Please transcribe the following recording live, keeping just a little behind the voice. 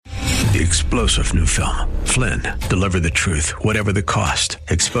the explosive new film, Flynn, Deliver the Truth, Whatever the Cost,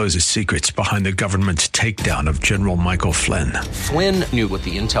 exposes secrets behind the government's takedown of General Michael Flynn. Flynn knew what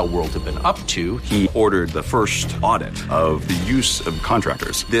the intel world had been up to. He ordered the first audit of the use of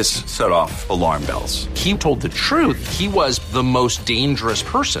contractors. This set off alarm bells. He told the truth. He was the most dangerous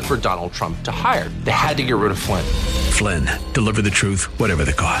person for Donald Trump to hire. They had to get rid of Flynn. Flynn, Deliver the Truth, Whatever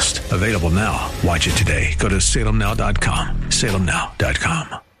the Cost. Available now. Watch it today. Go to salemnow.com.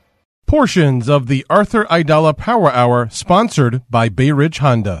 salemnow.com. Portions of the Arthur Aidala Power Hour sponsored by Bay Ridge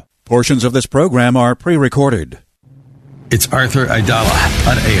Honda. Portions of this program are pre-recorded. It's Arthur Aidala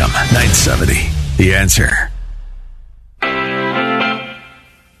on AM 970. The Answer.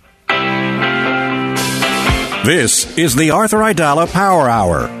 This is the Arthur Aidala Power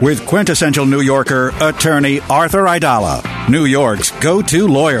Hour with quintessential New Yorker, attorney Arthur Aidala, New York's go-to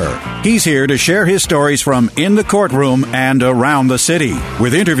lawyer. He's here to share his stories from in the courtroom and around the city,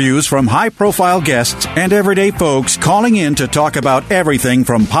 with interviews from high-profile guests and everyday folks calling in to talk about everything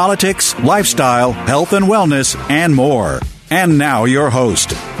from politics, lifestyle, health and wellness, and more. And now your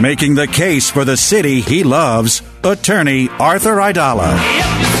host, making the case for the city he loves, attorney Arthur Aidala.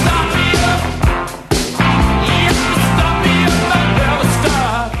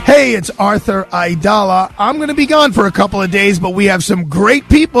 Hey, it's Arthur Aidala. I'm going to be gone for a couple of days, but we have some great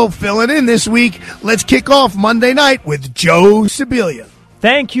people filling in this week. Let's kick off Monday night with Joe Sibilia.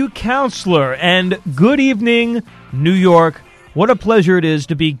 Thank you, Counselor, and good evening, New York. What a pleasure it is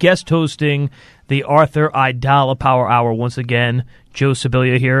to be guest hosting the Arthur Aidala Power Hour once again. Joe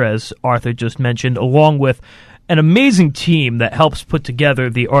Sibilia here, as Arthur just mentioned, along with an amazing team that helps put together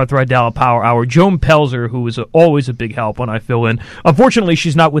the Arthur Aidala Power Hour. Joan Pelzer, who is always a big help when I fill in. Unfortunately,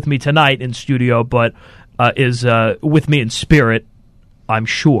 she's not with me tonight in studio, but is with me in spirit, I'm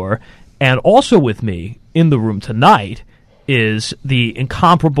sure. And also with me in the room tonight is the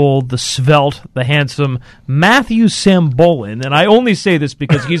incomparable, the svelte, the handsome Matthew Sambolin. And I only say this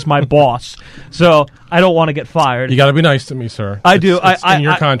because he's my boss, so I don't want to get fired. You got to be nice to me, sir. I do. It's in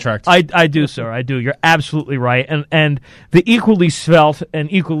your contract. I do, sir. I do. You're absolutely right. And the equally svelte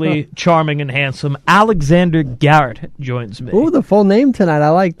and equally charming and handsome Alexander Garrett joins me. Ooh, the full name tonight. I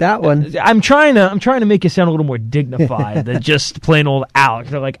like that one. I'm trying to make you sound a little more dignified than just plain old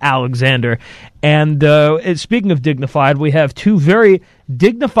Alex. They're like Alexander. And speaking of dignified, we have two very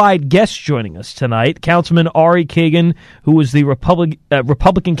dignified guests joining us tonight. Councilman Ari Kagan, who is the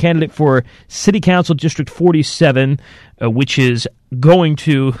Republican candidate for City Council District 47, which is going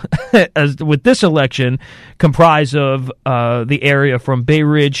to, with this election, comprise of the area from Bay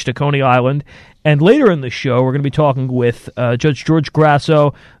Ridge to Coney Island. And later in the show, we're going to be talking with Judge George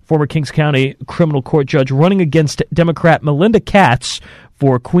Grasso, former Kings County criminal court judge, running against Democrat Melinda Katz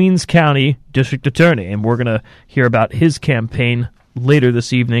for Queens County District Attorney. And we're going to hear about his campaign later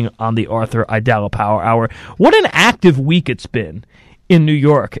this evening on the Arthur Aidala Power Hour. What an active week it's been in New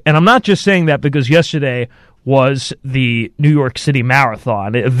York. And I'm not just saying that because yesterday was the New York City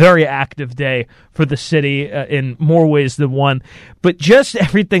Marathon, a very active day for the city in more ways than one, but just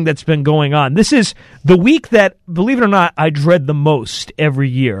everything that's been going on. This is the week that, believe it or not, I dread the most every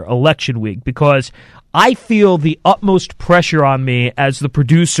year, election week, because I feel the utmost pressure on me as the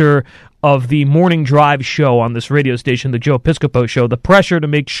producer of the morning drive show on this radio station, the Joe Piscopo Show, the pressure to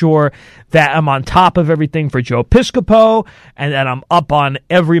make sure that I'm on top of everything for Joe Piscopo and that I'm up on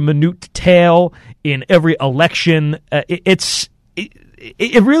every minute detail in every election.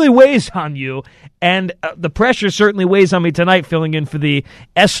 It really weighs on you, and the pressure certainly weighs on me tonight, filling in for the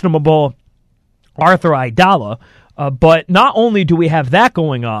estimable Arthur Aidala. But not only do we have that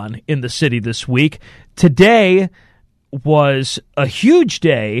going on in the city this week, today was a huge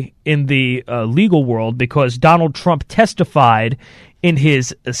day in the legal world because Donald Trump testified in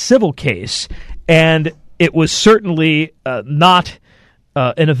his civil case, and it was certainly not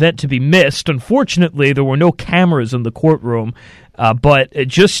an event to be missed. Unfortunately, there were no cameras in the courtroom, but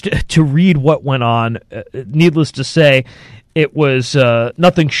just to read what went on, needless to say, it was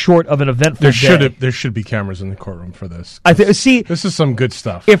nothing short of an eventful day. There should be cameras in the courtroom for this. See, this is some good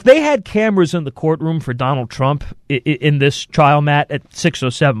stuff. If they had cameras in the courtroom for Donald Trump in this trial, Matt, at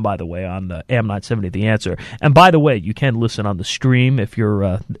 6:07, by the way, on AM 970, The Answer. And by the way, you can listen on the stream if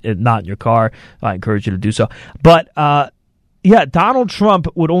you're not in your car. I encourage you to do so. But yeah, Donald Trump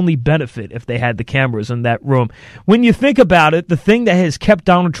would only benefit if they had the cameras in that room. When you think about it, the thing that has kept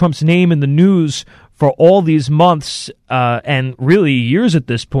Donald Trump's name in the news for all these months and really years at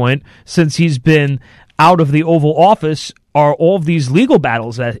this point, since he's been out of the Oval Office, are all of these legal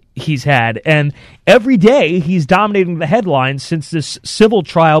battles that he's had. And every day he's dominating the headlines since this civil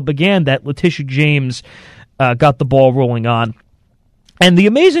trial began that Letitia James got the ball rolling on. And the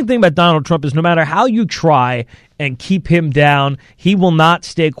amazing thing about Donald Trump is no matter how you try and keep him down, he will not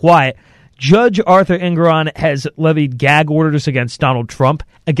stay quiet. Judge Arthur Engoron has levied gag orders against Donald Trump,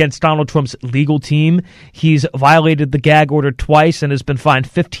 against Donald Trump's legal team. He's violated the gag order twice and has been fined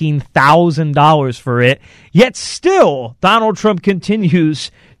 $15,000 for it. Yet still, Donald Trump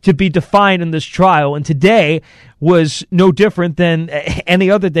continues to be defiant in this trial. And today was no different than any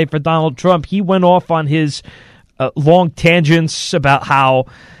other day for Donald Trump. He went off on his long tangents about how,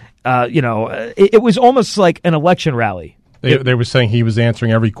 it was almost like an election rally. They were saying he was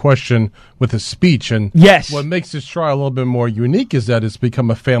answering every question with a speech. And yes, what makes this trial a little bit more unique is that it's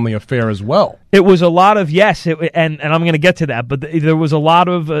become a family affair as well. It was a lot of, and I'm going to get to that, but there was a lot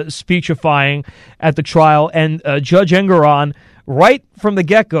of speechifying at the trial. And Judge Engoron, right from the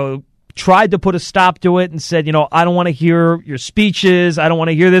get-go, tried to put a stop to it and said, I don't want to hear your speeches. I don't want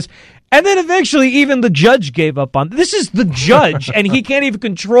to hear this. And then eventually even the judge gave up on this. Is the judge, and he can't even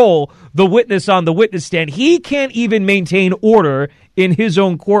control the witness on the witness stand. He can't even maintain order in his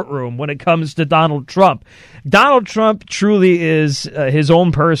own courtroom when it comes to Donald Trump. Donald Trump truly is his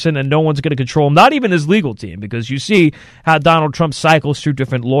own person, and no one's going to control him, not even his legal team, because you see how Donald Trump cycles through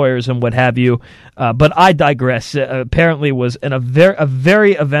different lawyers and what have you. But I digress. Apparently it was a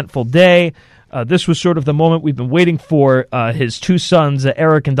very eventful day. This was sort of the moment we've been waiting for. His two sons,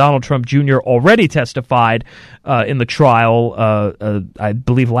 Eric and Donald Trump Jr., already testified in the trial, I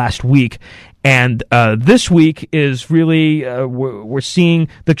believe, last week. And this week is really, we're seeing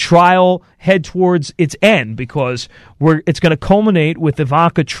the trial head towards its end, because it's going to culminate with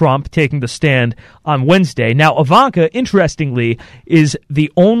Ivanka Trump taking the stand on Wednesday. Now, Ivanka, interestingly, is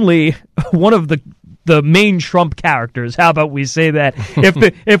the only one of the main Trump characters. How about we say that?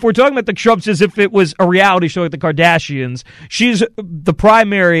 If we're talking about the Trumps as if it was a reality show like the Kardashians, she's the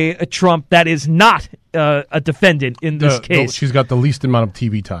primary Trump that is not a defendant in this case. She's got the least amount of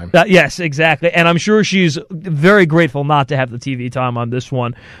TV time. Yes, exactly. And I'm sure she's very grateful not to have the TV time on this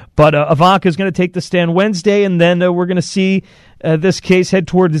one. But Ivanka is going to take the stand Wednesday, and then we're going to see this case head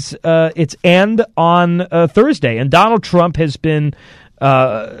towards its end on Thursday. And Donald Trump has been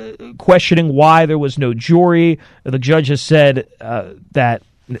questioning why there was no jury. The judge has said that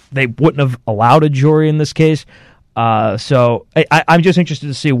they wouldn't have allowed a jury in this case. So I'm just interested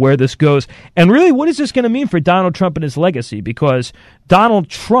to see where this goes. And really, what is this going to mean for Donald Trump and his legacy? Because Donald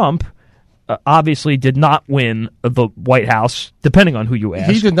Trump obviously did not win the White House, depending on who you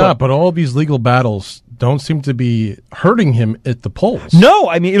ask. He did not, but all these legal battles don't seem to be hurting him at the polls. No,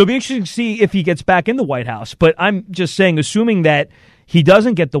 I mean, it'll be interesting to see if he gets back in the White House. But I'm just saying, assuming that he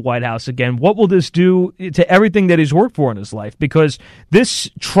doesn't get the White House again, what will this do to everything that he's worked for in his life? Because this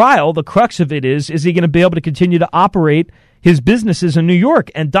trial, the crux of it is he going to be able to continue to operate his businesses in New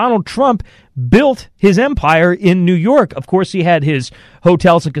York? And Donald Trump built his empire in New York. Of course, he had his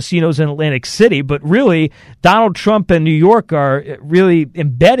hotels and casinos in Atlantic City, but really, Donald Trump and New York are really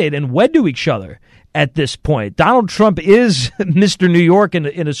embedded and wed to each other at this point. Donald Trump is Mr. New York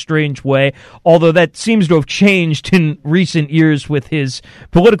in a strange way, although that seems to have changed in recent years with his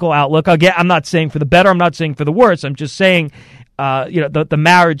political outlook. Again, I'm not saying for the better, I'm not saying for the worse. I'm just saying the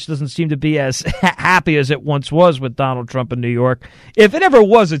marriage doesn't seem to be as happy as it once was with Donald Trump in New York. If it ever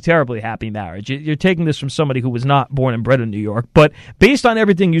was a terribly happy marriage, you're taking this from somebody who was not born and bred in New York. But based on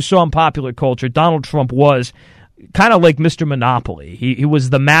everything you saw in popular culture, Donald Trump was kind of like Mr. Monopoly. He was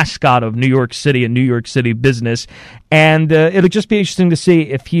the mascot of New York City and New York City business. And it'll just be interesting to see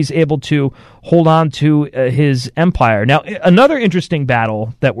if he's able to hold on to his empire. Now, another interesting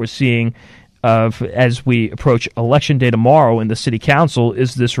battle that we're seeing as we approach Election Day tomorrow in the City Council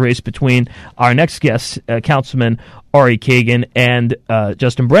is this race between our next guest, Councilman Ari Kagan, and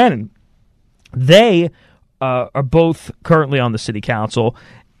Justin Brannan. They are both currently on the City Council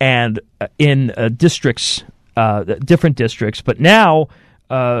and in districts, different districts, but now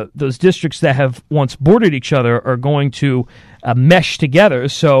those districts that have once bordered each other are going to mesh together.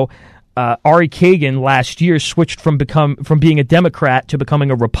 So Ari Kagan last year switched from being a Democrat to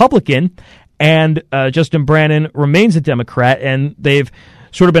becoming a Republican, and Justin Brannan remains a Democrat, and they've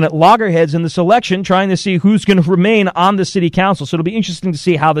sort of been at loggerheads in this election trying to see who's going to remain on the city council. So it'll be interesting to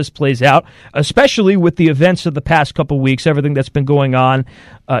see how this plays out, especially with the events of the past couple of weeks, everything that's been going on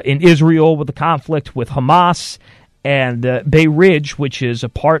in Israel with the conflict with Hamas, and Bay Ridge, which is a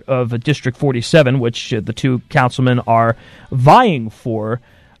part of District 47, which the two councilmen are vying for,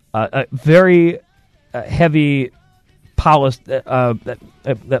 a very heavy let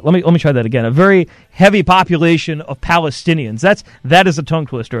me try that again. A very heavy population of Palestinians. That is a tongue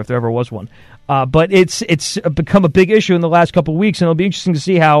twister if there ever was one. But it's become a big issue in the last couple of weeks, and it'll be interesting to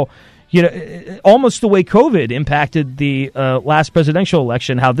see how almost the way COVID impacted the last presidential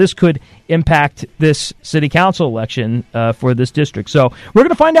election, how this could impact this city council election for this district. So we're going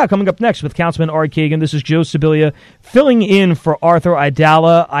to find out coming up next with Councilman Art Kagan. This is Joe Sibilia filling in for Arthur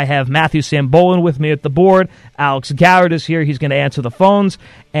Aidala. I have Matthew Sambolin with me at the board. Alex Garrett is here. He's going to answer the phones.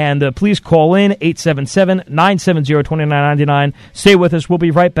 And please call in 877-970-2999. Stay with us. We'll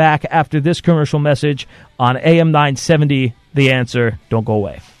be right back after this commercial message on AM 970. The Answer. Don't go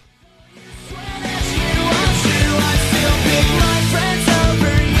away.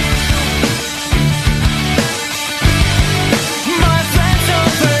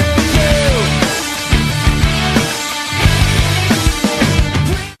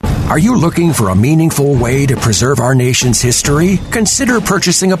 Are you looking for a meaningful way to preserve our nation's history? Consider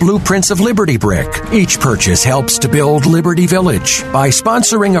purchasing a Blueprints of Liberty brick. Each purchase helps to build Liberty Village. By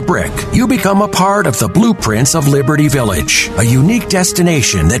sponsoring a brick, you become a part of the Blueprints of Liberty Village, a unique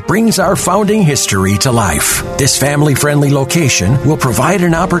destination that brings our founding history to life. This family-friendly location will provide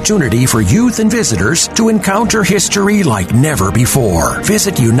an opportunity for youth and visitors to encounter history like never before.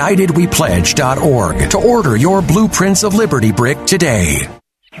 Visit UnitedWePledge.org to order your Blueprints of Liberty brick today.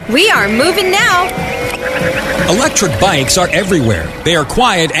 We are moving now. Electric bikes are everywhere. They are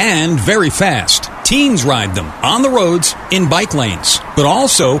quiet and very fast. Teens ride them on the roads, in bike lanes, but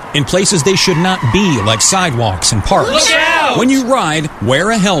also in places they should not be, like sidewalks and parks. Look out! When you ride,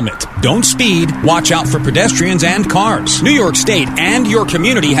 wear a helmet. Don't speed. Watch out for pedestrians and cars. New York State and your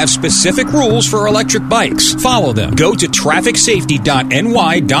community have specific rules for electric bikes. Follow them. Go to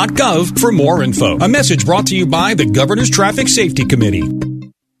trafficsafety.ny.gov for more info. A message brought to you by the Governor's Traffic Safety Committee.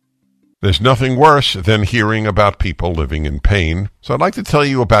 There's nothing worse than hearing about people living in pain. So I'd like to tell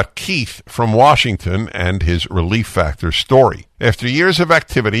you about Keith from Washington and his Relief Factor story. After years of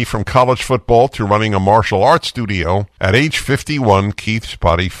activity, from college football to running a martial arts studio, at age 51, Keith's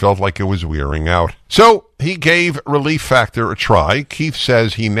body felt like it was wearing out. So he gave Relief Factor a try. Keith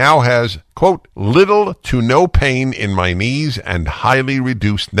says he now has, quote, little to no pain in my knees and highly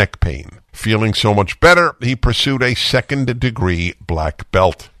reduced neck pain. Feeling so much better, he pursued a second-degree black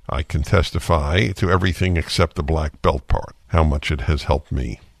belt. I can testify to everything except the black belt part, how much it has helped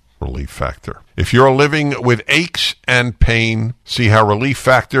me. Relief Factor. If you're living with aches and pain, see how Relief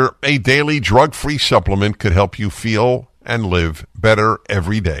Factor, a daily drug-free supplement, could help you feel and live better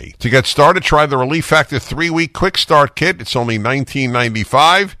every day. To get started, try the Relief Factor 3-week quick start kit. It's only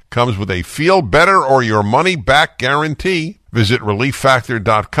 $19.95. Comes with a feel better or your money back guarantee. Visit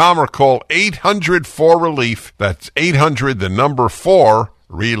relieffactor.com or call 800-4-RELIEF. That's 800, the number 4,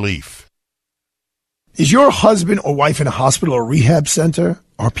 relief. Is your husband or wife in a hospital or rehab center?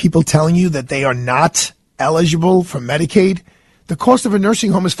 Are people telling you that they are not eligible for Medicaid? The cost of a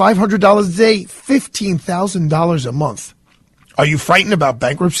nursing home is $500 a day, $15,000 a month. Are you frightened about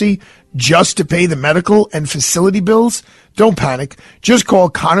bankruptcy just to pay the medical and facility bills? Don't panic. Just call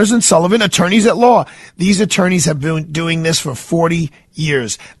Connors & Sullivan, attorneys at law. These attorneys have been doing this for 40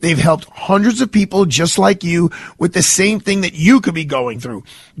 years. They've helped hundreds of people just like you with the same thing that you could be going through.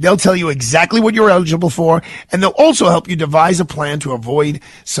 They'll tell you exactly what you're eligible for, and they'll also help you devise a plan to avoid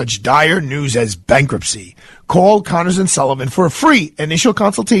such dire news as bankruptcy. Call Connors & Sullivan for a free initial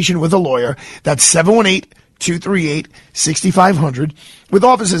consultation with a lawyer. That's 718-238-6500, with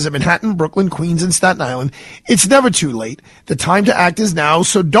offices in Manhattan, Brooklyn, Queens, and Staten Island. It's never too late. The time to act is now,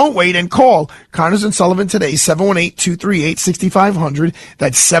 so don't wait and call Connors & Sullivan today, 718-238-6500.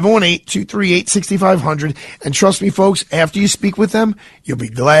 That's 718-238-6500. And trust me, folks, after you speak with them, you'll be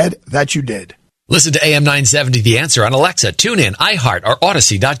glad that you did. Listen to AM 970 The Answer on Alexa, TuneIn, iHeart, or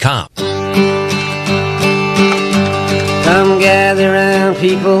Odyssey.com. Come gather round,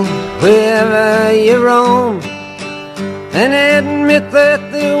 people, wherever you roam, and admit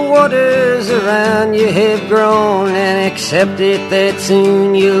that the waters around you have grown, and accept it that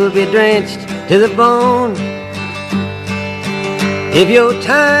soon you'll be drenched to the bone. If your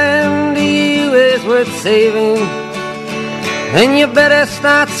time to you is worth saving, then you better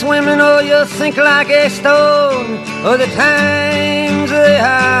start swimming or you'll sink like a stone, or the times they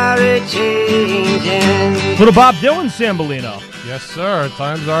are a-changing. Little Bob Dylan, Sambolino. Yes, sir.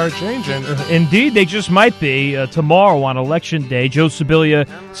 Times are changing. Indeed, they just might be. Tomorrow on Election Day, Joe Sibilia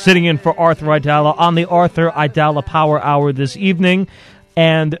sitting in for Arthur Aidala on the Arthur Aidala Power Hour this evening.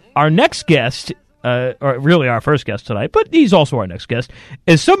 And our next guest, or really our first guest tonight, but he's also our next guest,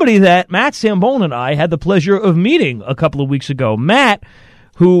 is somebody that Matt Sambolin and I had the pleasure of meeting a couple of weeks ago. Matt,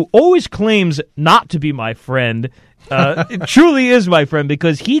 who always claims not to be my friend, truly is my friend,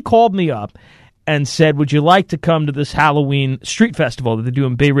 because he called me up and said, would you like to come to this Halloween street festival that they do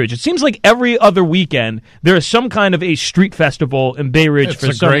in Bay Ridge? It seems like every other weekend there is some kind of a street festival in Bay Ridge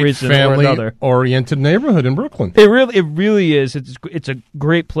for some reason or another. It's a family-oriented neighborhood in Brooklyn. It really is. It's a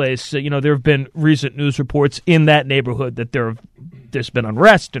great place. There have been recent news reports in that neighborhood that there's been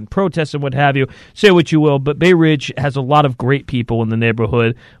unrest and protests and what have you. Say what you will, but Bay Ridge has a lot of great people in the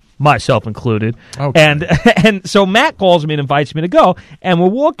neighborhood, myself included. Okay. And so Matt calls me and invites me to go, and we're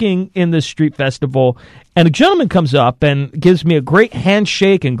walking in this street festival, and a gentleman comes up and gives me a great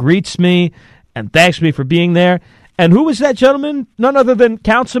handshake and greets me and thanks me for being there. And who was that gentleman? None other than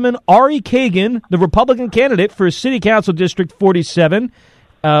Councilman Ari Kagan, the Republican candidate for City Council District 47,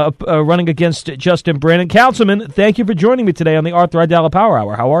 running against Justin Brannon. Councilman, thank you for joining me today on the Arthur Aidala Power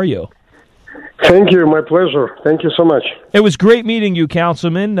Hour. How are you? Thank you. My pleasure. Thank you so much. It was great meeting you,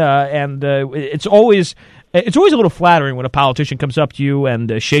 Councilman, and it's always a little flattering when a politician comes up to you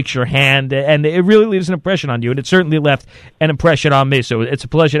and shakes your hand, and it really leaves an impression on you, and it certainly left an impression on me. So it's a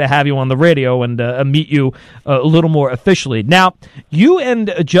pleasure to have you on the radio and meet you a little more officially. Now, you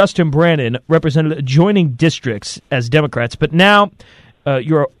and Justin Brannon represented adjoining districts as Democrats, but now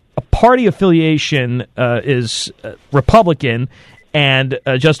your party affiliation is Republican, and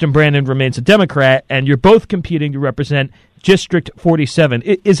Justin Brannon remains a Democrat, and you're both competing to represent District 47.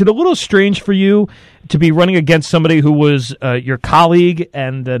 Is it a little strange for you to be running against somebody who was your colleague,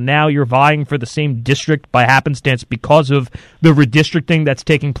 and now you're vying for the same district by happenstance because of the redistricting that's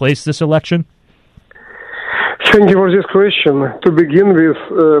taking place this election? Thank you for this question. To begin with,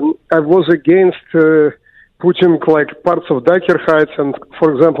 I was against putting parts of Dacher Heights and,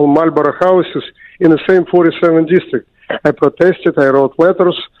 for example, Marlborough houses in the same 47 district. I protested, I wrote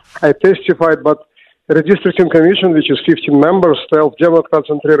letters, I testified, but the redistricting commission, which is 15 members, 12 Democrats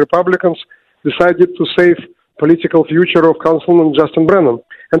and 3 Republicans, decided to save political future of Councilman Justin Brannon.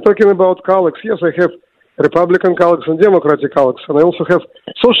 And talking about colleagues, yes, I have Republican colleagues and Democratic colleagues, and I also have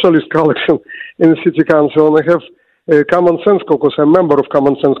socialist colleagues in the city council, and I have Common Sense Caucus. I'm a member of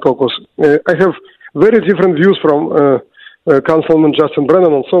Common Sense Caucus. I have very different views from Councilman Justin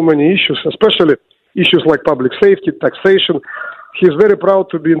Brannon on so many issues, especially issues like public safety, taxation. He's very proud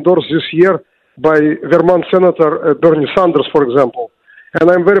to be endorsed this year by Vermont Senator Bernie Sanders, for example. And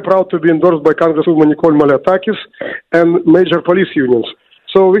I'm very proud to be endorsed by Congresswoman Nicole Malliotakis and major police unions.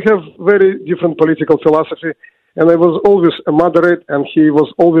 So we have very different political philosophy, and I was always a moderate, and he was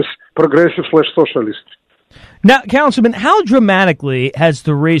always progressive/socialist. Now, Councilman, how dramatically has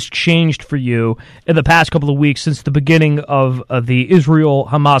the race changed for you in the past couple of weeks since the beginning of the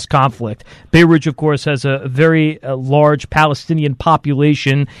Israel-Hamas conflict? Bay Ridge, of course, has a very large Palestinian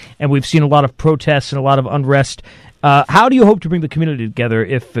population, and we've seen a lot of protests and a lot of unrest. How do you hope to bring the community together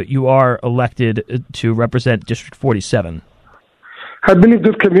if you are elected to represent District 47? I believe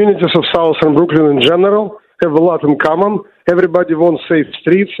that communities of Southern Brooklyn in general have a lot in common. Everybody wants safe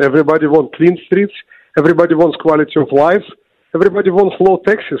streets. Everybody wants clean streets. Everybody wants quality of life. Everybody wants low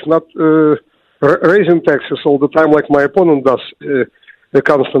taxes, not raising taxes all the time like my opponent does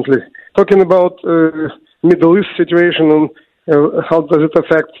constantly. Talking about Middle East situation and how does it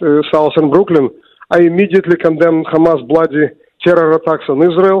affect Southern Brooklyn, I immediately condemn Hamas' bloody terror attacks on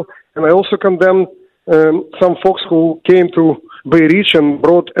Israel, and I also condemn some folks who came to Bay Ridge and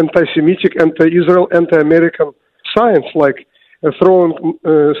brought anti-Semitic, anti-Israel, anti-American signs like throwing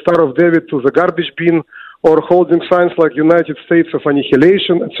Star of David to the garbage bin or holding signs like United States of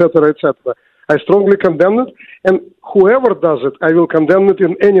Annihilation, etc., etc. I strongly condemn it, and whoever does it, I will condemn it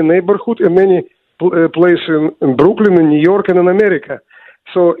in any neighborhood, in any place in Brooklyn, in New York, and in America.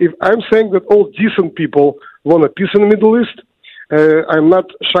 So if I'm saying that all decent people want a peace in the Middle East, I'm not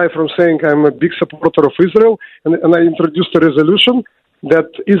shy from saying I'm a big supporter of Israel, and I introduced a resolution that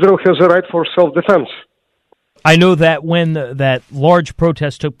Israel has a right for self-defense. I know that when that large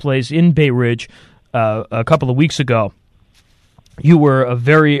protest took place in Bay Ridge a couple of weeks ago, you were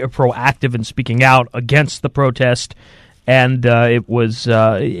very proactive in speaking out against the protest, and it was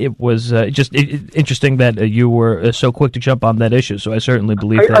just interesting that you were so quick to jump on that issue. So I certainly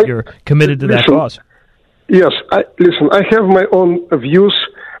believe that you're committed to that cause. Yes, I have my own views,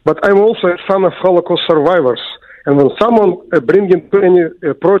 but I'm also a fan of Holocaust survivors. And when someone brings into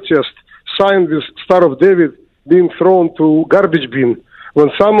any protest sign with Star of David being thrown to garbage bin, when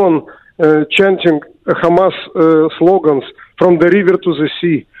someone chanting Hamas slogans from the river to the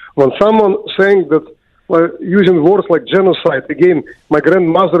sea, when someone saying that, using words like genocide, again, my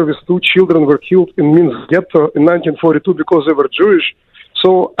grandmother with 2 children were killed in Minsk ghetto in 1942 because they were Jewish.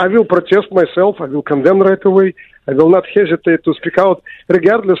 So I will protest myself, I will condemn right away, I will not hesitate to speak out,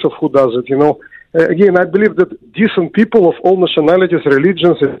 regardless of who does it, Again, I believe that decent people of all nationalities,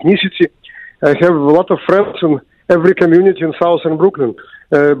 religions, ethnicity I have a lot of friends in every community in southern Brooklyn.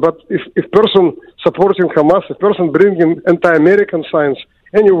 But if person supporting Hamas, if person bringing anti-American signs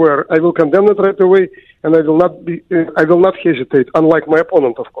anywhere, I will condemn it right away, and I will not hesitate. Unlike my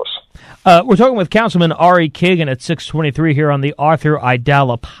opponent, of course. We're talking with Councilman Ari Kagan at 6:23 here on the Arthur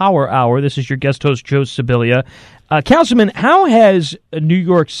Aidala Power Hour. This is your guest host, Joe Sibilia. Councilman, how has New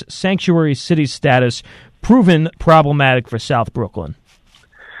York's sanctuary city status proven problematic for South Brooklyn?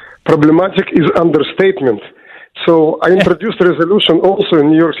 Problematic is understatement. So I introduced a resolution also in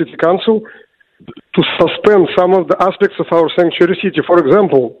New York City Council to suspend some of the aspects of our sanctuary city. For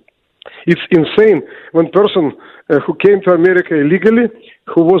example, it's insane when person who came to America illegally,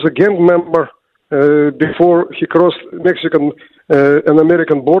 who was a gang member before he crossed Mexican and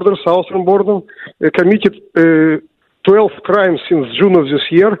American border, southern border, committed 12 crimes since June of this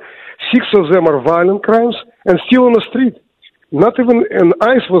year. 6 of them are violent crimes and still on the street. Not even, and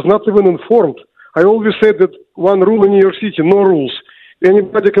ICE was not even informed. I always said that one rule in New York City, no rules.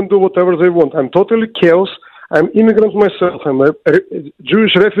 Anybody can do whatever they want. I'm totally chaos. I'm immigrant myself. I'm a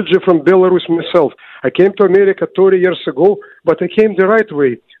Jewish refugee from Belarus myself. I came to America 30 years ago, but I came the right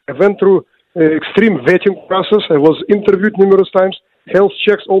way. I went through extreme vetting process. I was interviewed numerous times, health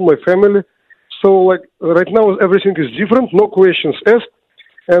checks, all my family. So, like, right now everything is different, no questions asked.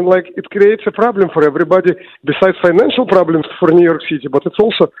 And, like, it creates a problem for everybody, besides financial problems for New York City, but it's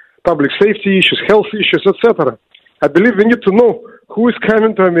also public safety issues, health issues, etc. I believe we need to know who is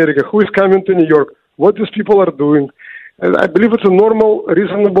coming to America, who is coming to New York, what these people are doing. And I believe it's a normal,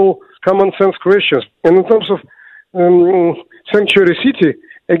 reasonable, common sense question. And in terms of sanctuary city,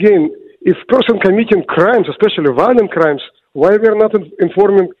 again, if person committing crimes, especially violent crimes, why we are not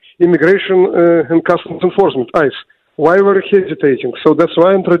informing immigration and customs enforcement, ICE? Why we're hesitating? So that's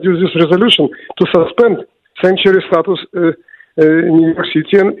why I introduced this resolution to suspend sanctuary status in New York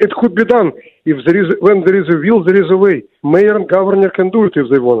City, and it could be done. When there is a will, there is a way. Mayor and governor can do it if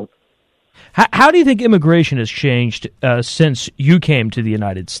they want it. How do you think immigration has changed since you came to the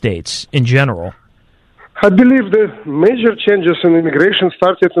United States in general? I believe the major changes in immigration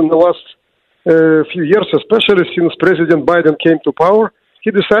started in the last few years, especially since President Biden came to power.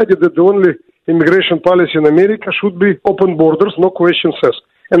 He decided that the only immigration policy in America should be open borders, no questions asked.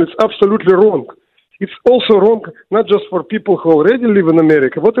 And it's absolutely wrong. It's also wrong not just for people who already live in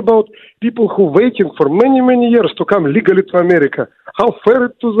America. What about people who are waiting for many, many years to come legally to America? How fair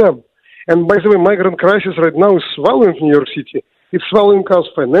it to them? And by the way, migrant crisis right now is swallowing New York City. It's swallowing us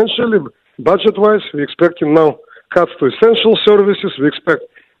financially, budget-wise. We're expecting now cuts to essential services. We expect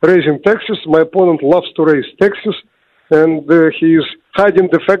raising taxes. My opponent loves to raise taxes, and he is hiding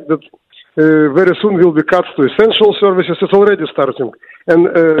the fact that very soon will be cuts to essential services. It's already starting. And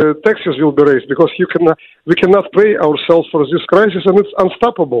taxes will be raised because we cannot pay ourselves for this crisis, and it's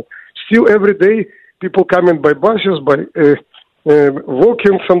unstoppable. Still, every day, people coming by buses, by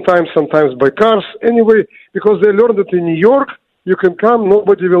walking sometimes by cars. Anyway, because they learned that in New York, you can come,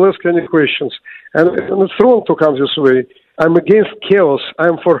 nobody will ask any questions. And it's wrong to come this way. I'm against chaos.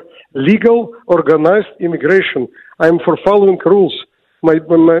 I'm for legal, organized immigration. I'm for following rules. My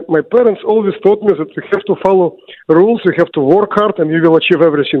parents always taught me that we have to follow rules, we have to work hard, and you will achieve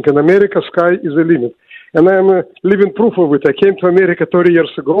everything. In America, sky is the limit. And I am living proof of it. I came to America 30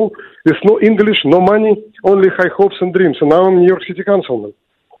 years ago with no English, no money, only high hopes and dreams. And now I'm New York City Councilman.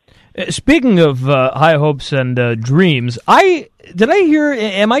 Speaking of high hopes and dreams,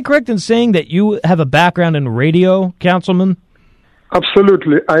 am I correct in saying that you have a background in radio, Councilman?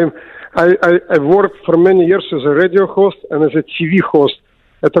 Absolutely. I've worked for many years as a radio host and as a TV host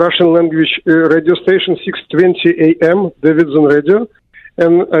at Russian language radio station 620 AM, Davidson Radio,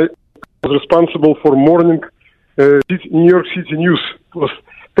 and I was responsible for morning New York City news. It was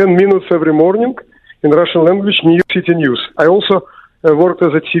 10 minutes every morning in Russian language, New York City news. I also worked as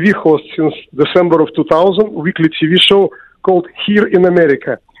a TV host since December of 2000, weekly TV show called Here in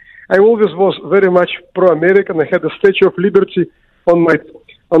America. I always was very much pro-American. I had a Statue of Liberty on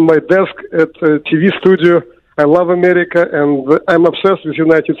my desk at a TV studio. I love America, and I'm obsessed with the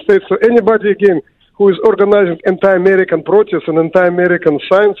United States. So anybody, again, who is organizing anti-American protests and anti-American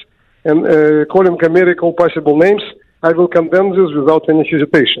signs and calling America all possible names, I will condemn this without any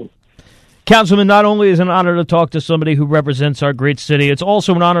hesitation. Councilman, not only is it an honor to talk to somebody who represents our great city, it's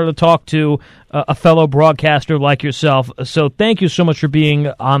also an honor to talk to a fellow broadcaster like yourself. So thank you so much for being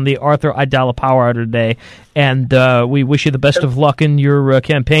on the Arthur Aidala Power Hour today, and we wish you the best of luck in your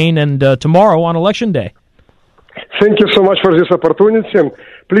campaign and tomorrow on Election Day. Thank you so much for this opportunity, and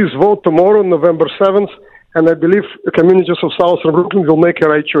please vote tomorrow, November 7th, and I believe the communities of Southern Brooklyn will make a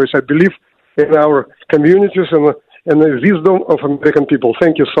right choice. I believe in our communities, and and the wisdom of American people.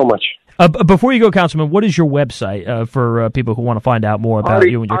 Thank you so much. Before you go, Councilman, what is your website for people who want to find out more about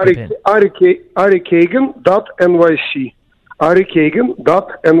you and your campaign? arikagan.nyc.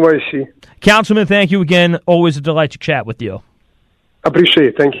 arikagan.nyc. Councilman, thank you again. Always a delight to chat with you. Appreciate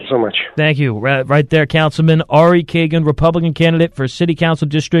it. Thank you so much. Thank you. Right there, Councilman Ari Kagan, Republican candidate for City Council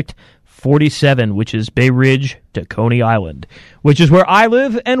District 47, which is Bay Ridge to Coney Island, which is where I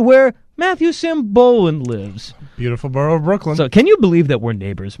live and where Matthew Sambolin lives. Beautiful borough of Brooklyn. So can you believe that we're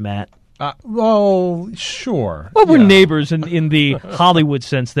neighbors, Matt? Well, sure. Well, we're neighbors in the Hollywood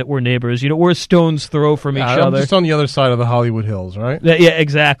sense that we're neighbors. You know, we're a stone's throw from each other. Just on the other side of the Hollywood Hills, right? Yeah,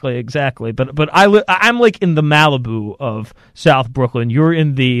 exactly. But I'm like in the Malibu of South Brooklyn. You're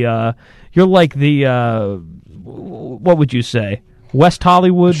in the you're like the what would you say? West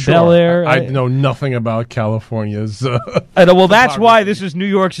Hollywood, Sure. Bel Air. I know nothing about California's. I know, well, that's why this is New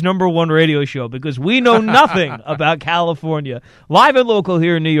York's #1 radio show, because we know nothing about California. Live and local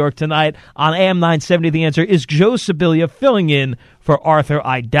here in New York tonight on AM 970, The Answer, is Joe Sibilia filling in for Arthur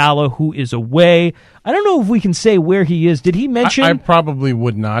Aidala, who is away. I don't know if we can say where he is. Did he mention? I probably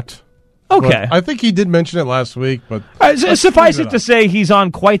would not. Okay. But I think he did mention it last week, but suffice it to say, he's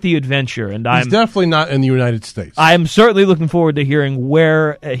on quite the adventure, and he's definitely not in the United States. I'm certainly looking forward to hearing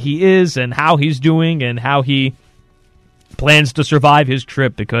where he is and how he's doing and how he plans to survive his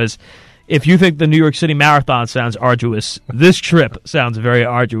trip, because if you think the New York City Marathon sounds arduous, this trip sounds very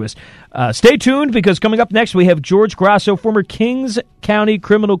arduous. Stay tuned, because coming up next we have George Grasso, former Kings County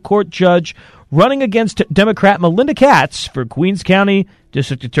Criminal Court judge, running against Democrat Melinda Katz for Queens County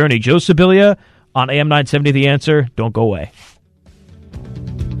District Attorney. Joe Sibilia on AM 970, The Answer. Don't go away.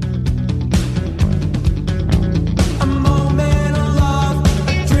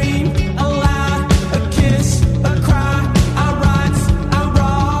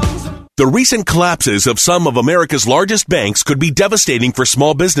 The recent collapses of some of America's largest banks could be devastating for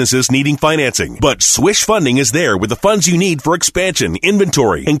small businesses needing financing. But Swish Funding is there with the funds you need for expansion,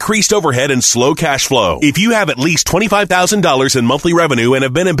 inventory, increased overhead, and slow cash flow. If you have at least $25,000 in monthly revenue and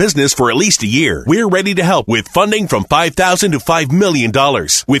have been in business for at least a year, we're ready to help with funding from $5,000 to $5 million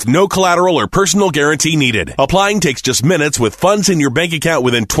with no collateral or personal guarantee needed. Applying takes just minutes with funds in your bank account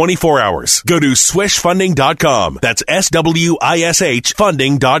within 24 hours. Go to swishfunding.com. That's SWISH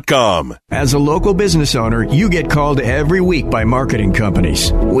funding.com. As a local business owner, you get called every week by marketing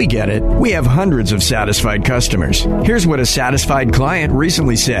companies. We get it. We have hundreds of satisfied customers. Here's what a satisfied client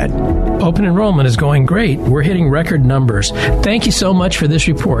recently said. Open enrollment is going great. We're hitting record numbers. Thank you so much for this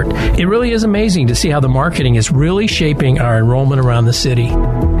report. It really is amazing to see how the marketing is really shaping our enrollment around the city.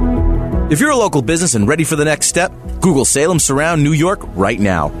 If you're a local business and ready for the next step, Google Salem Surround New York right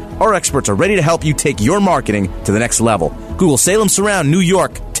now. Our experts are ready to help you take your marketing to the next level. Google Salem Surround New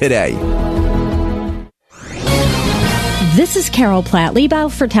York today. This is Carol Platt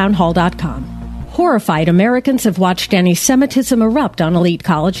Liebau for townhall.com. Horrified Americans have watched anti-Semitism erupt on elite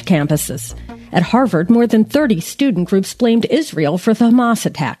college campuses. At Harvard, more than 30 student groups blamed Israel for the Hamas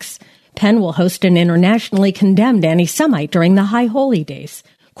attacks. Penn will host an internationally condemned anti-Semite during the High Holy Days.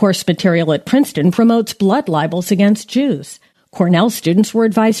 Course material at Princeton promotes blood libels against Jews. Cornell students were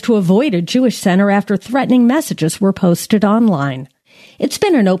advised to avoid a Jewish center after threatening messages were posted online. It's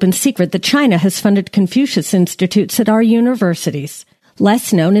been an open secret that China has funded Confucius Institutes at our universities.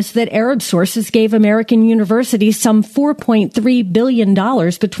 Less known is that Arab sources gave American universities some $4.3 billion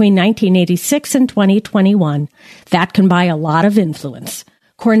between 1986 and 2021. That can buy a lot of influence.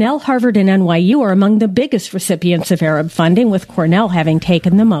 Cornell, Harvard, and NYU are among the biggest recipients of Arab funding, with Cornell having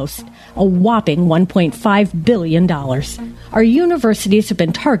taken the most, a whopping $1.5 billion. Our universities have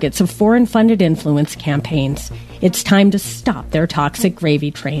been targets of foreign-funded influence campaigns. It's time to stop their toxic gravy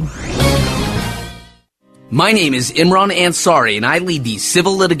train. My name is Imran Ansari, and I lead the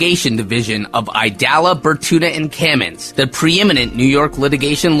Civil Litigation Division of Aidala, Bertuna & Kamens, the preeminent New York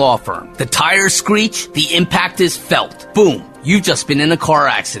litigation law firm. The tires screech, the impact is felt. Boom. You've just been in a car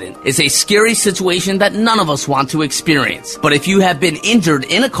accident. It's a scary situation that none of us want to experience. But if you have been injured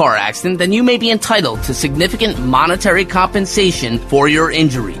in a car accident, then you may be entitled to significant monetary compensation for your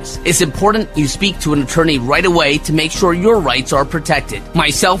injuries. It's important you speak to an attorney right away to make sure your rights are protected.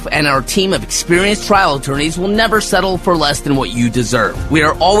 Myself and our team of experienced trial attorneys will never settle for less than what you deserve. We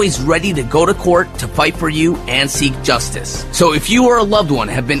are always ready to go to court to fight for you and seek justice. So if you or a loved one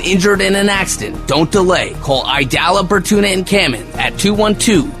have been injured in an accident, don't delay. Call Aidala, Bertuna & Kamen at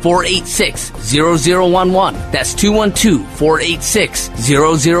 212-486-0011. That's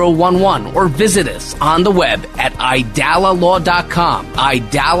 212-486-0011. Or visit us on the web at idalalaw.com.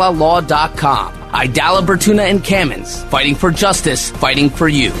 idalalaw.com. Aidala, Bertuna & Kamens. Fighting for justice, fighting for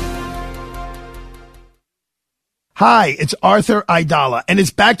you. Hi, it's Arthur Aidala, and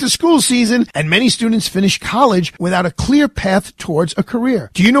it's back to school season, and many students finish college without a clear path towards a career.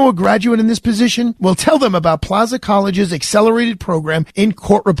 Do you know a graduate in this position? Well, tell them about Plaza College's accelerated program in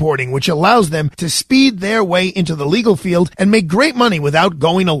court reporting, which allows them to speed their way into the legal field and make great money without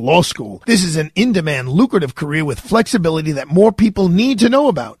going to law school. This is an in-demand, lucrative career with flexibility that more people need to know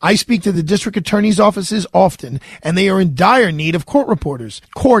about. I speak to the district attorney's offices often, and they are in dire need of court reporters.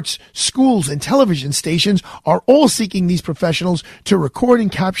 Courts, schools, and television stations are all seeking these professionals to record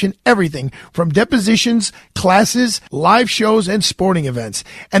and caption everything from depositions, classes, live shows, and sporting events.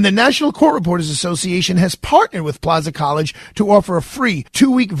 And the National Court Reporters Association has partnered with Plaza College to offer a free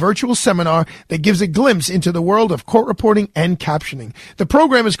 2-week virtual seminar that gives a glimpse into the world of court reporting and captioning. The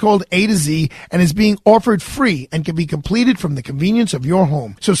program is called A to Z and is being offered free and can be completed from the convenience of your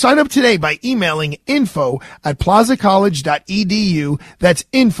home. So sign up today by emailing info@plazacollege.edu. That's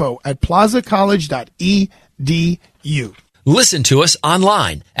info@plazacollege.edu. Listen to us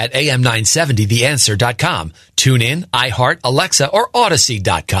online at am970theanswer.com. Tune in, iHeart, Alexa, or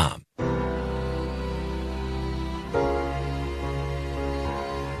Odyssey.com.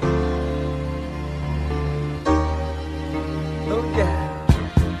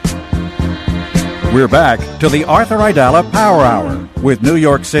 We're back to the Arthur Aidala Power Hour with New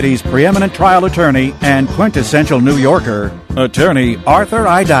York City's preeminent trial attorney and quintessential New Yorker, attorney Arthur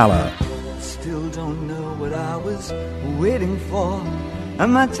Aidala. Still don't know what I was waiting for,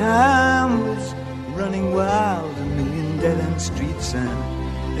 and my time was running wild, a million dead-end streets, and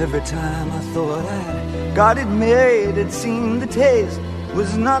every time I thought I'd got it made, it seemed the taste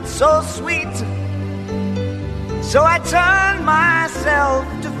was not so sweet. So I turned myself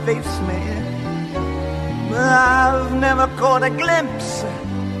to face me, but I've never caught a glimpse of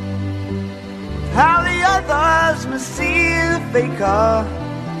how the others must see the faker.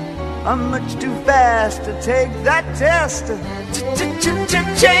 I'm much too fast to take that test.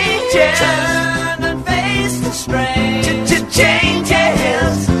 Changes. Turn and face the strain.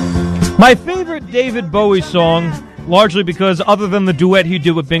 Changes. My favorite David Bowie song, largely because other than the duet he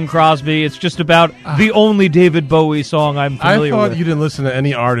did with Bing Crosby, it's just about the only David Bowie song I'm familiar with. I thought you didn't listen to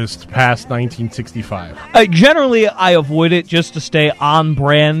any artist past 1965. Generally, I avoid it just to stay on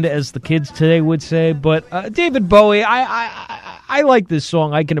brand, as the kids today would say. But David Bowie, I like this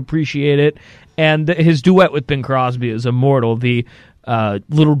song. I can appreciate it. And his duet with Bing Crosby is immortal. The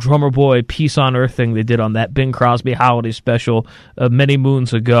Little Drummer Boy, Peace on Earth thing they did on that Bing Crosby holiday special many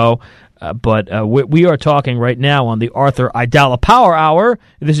moons ago. But we are talking right now on the Arthur Aidala Power Hour.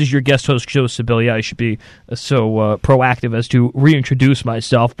 This is your guest host, Joe Sibilia. I should be so proactive as to reintroduce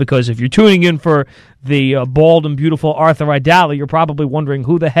myself, because if you're tuning in for the bald and beautiful Arthur Aidala, you're probably wondering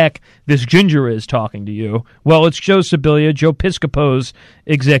who the heck this ginger is talking to you. Well, it's Joe Sibilia, Joe Piscopo's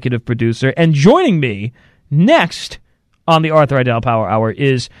executive producer. And joining me next on the Arthur Aidala Power Hour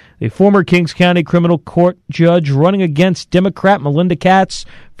is a former Kings County criminal court judge running against Democrat Melinda Katz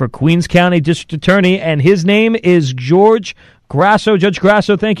for Queens County District Attorney, and his name is George Grasso. Judge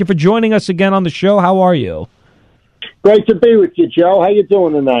Grasso, thank you for joining us again on the show. How are you? Great to be with you, Joe. How you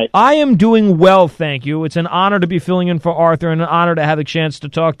doing tonight? I am doing well, thank you. It's an honor to be filling in for Arthur, and an honor to have a chance to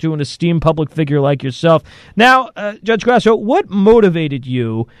talk to an esteemed public figure like yourself. Now, Judge Grasso, what motivated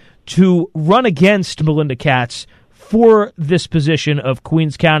you to run against Melinda Katz for this position of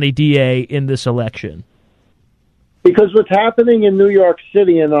Queens County DA in this election? Because what's happening in New York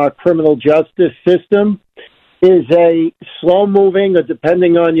City in our criminal justice system is a slow-moving, or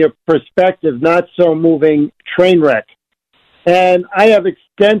depending on your perspective, not-so-moving train wreck. And I have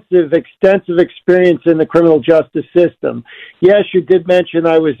extensive experience in the criminal justice system. Yes, you did mention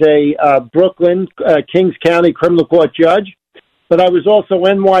I was a Brooklyn, Kings County criminal court judge, but I was also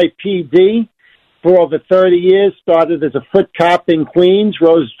NYPD for over 30 years, started as a foot cop in Queens,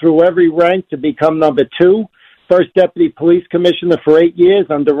 rose through every rank to become number 2, first deputy police commissioner for 8 years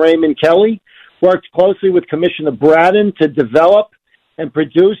under Raymond Kelly, worked closely with Commissioner Braden to develop and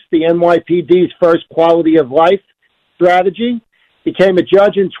produce the NYPD's first quality of life strategy, became a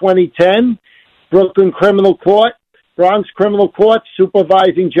judge in 2010, Brooklyn Criminal Court, Bronx Criminal Court,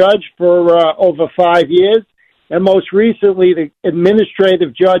 supervising judge for over 5 years, and most recently the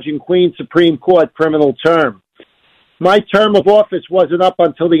administrative judge in Queens Supreme Court criminal term. My term of office wasn't up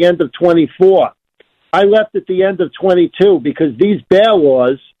until the end of 24. I left at the end of 22 because these bail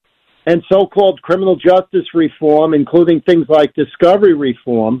laws and so-called criminal justice reform, including things like discovery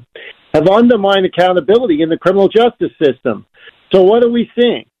reform, have undermined accountability in the criminal justice system. So what are we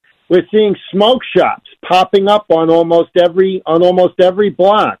seeing? We're seeing smoke shops popping up on almost every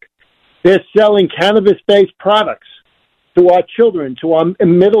block. They're selling cannabis-based products to our children, to our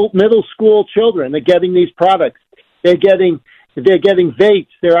middle school children. They're getting these products They're getting vapes.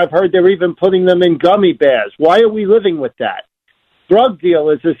 I've heard they're even putting them in gummy bears. Why are we living with that? Drug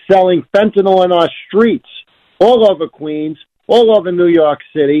dealers are selling fentanyl in our streets, all over Queens, all over New York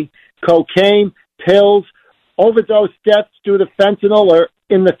City. Cocaine, pills, overdose deaths due to fentanyl are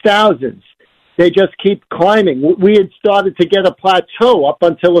in the thousands. They just keep climbing. We had started to get a plateau up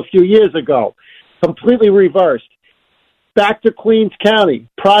until a few years ago, completely reversed. Back to Queens County,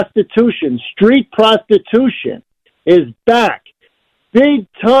 prostitution, street prostitution is back big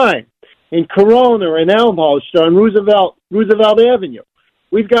time in Corona and Elmhurst on Roosevelt Avenue.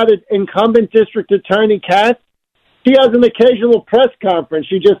 We've got an incumbent district attorney, Katz. She has an occasional press conference.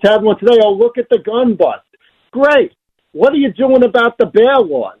 She just had one today. Oh, look at the gun bust. Great. What are you doing about the bail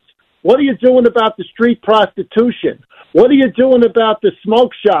laws? What are you doing about the street prostitution? What are you doing about the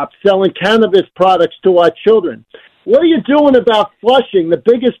smoke shops selling cannabis products to our children? What are you doing about Flushing, the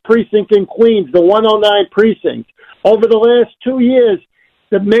biggest precinct in Queens, the 109 precinct? Over the last 2 years,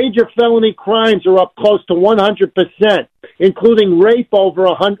 the major felony crimes are up close to 100%, including rape up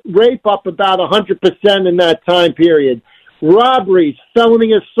about 100% in that time period. Robberies,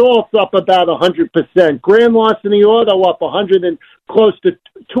 felony assaults up about 100%. Grand larceny auto up 100 and close to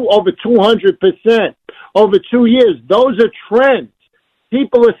over 200% over 2 years. Those are trends.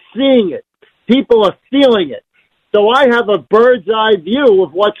 People are seeing it. People are feeling it. So I have a bird's eye view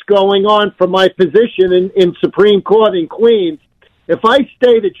of what's going on from my position in Supreme Court in Queens. If I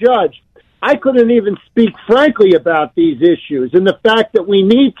stayed a judge, I couldn't even speak frankly about these issues and the fact that we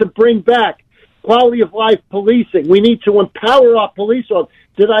need to bring back quality of life policing. We need to empower our police officers.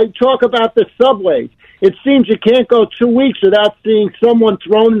 Did I talk about the subways? It seems you can't go 2 weeks without seeing someone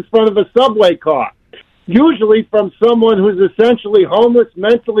thrown in front of a subway car, usually from someone who's essentially homeless,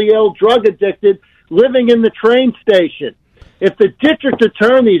 mentally ill, drug addicted, living in the train station. If the district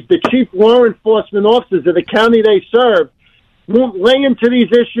attorneys, the chief law enforcement officers of the county they serve, won't lay into these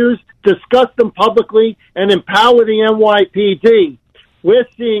issues, discuss them publicly, and empower the NYPD, we're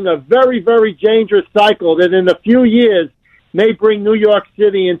seeing a very, very dangerous cycle that in a few years may bring New York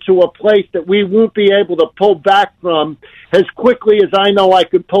City into a place that we won't be able to pull back from as quickly as I know I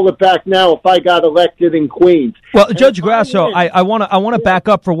could pull it back now if I got elected in Queens. Well, Judge Grasso, I want to back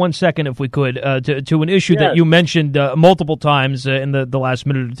up for 1 second, if we could, to an issue that you mentioned multiple times in the last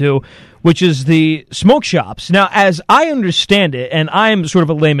minute or two, which is the smoke shops. Now, as I understand it, and I am sort of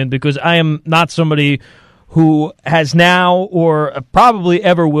a layman because I am not somebody who has now or probably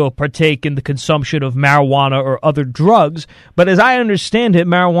ever will partake in the consumption of marijuana or other drugs. But as I understand it,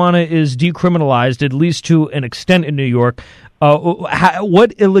 marijuana is decriminalized, at least to an extent in New York.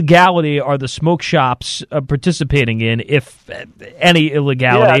 What illegality are the smoke shops participating in, if any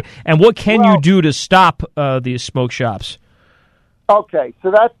illegality? Yeah. And what can you do to stop these smoke shops? Okay,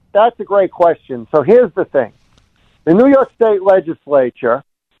 so that's a great question. So here's the thing. The New York State Legislature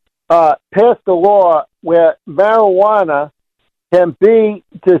passed a law where marijuana can be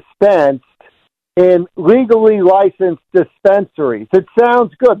dispensed in legally licensed dispensaries. It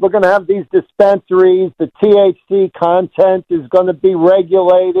sounds good. We're going to have these dispensaries. The THC content is going to be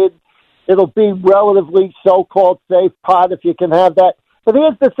regulated. It'll be relatively so-called safe pot if you can have that. But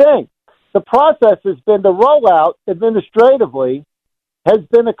here's the thing. The process has been, the rollout administratively has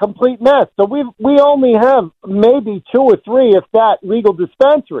been a complete mess. So we only have maybe 2 or 3, if that, legal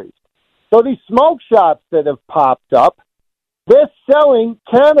dispensaries. So these smoke shops that have popped up, they're selling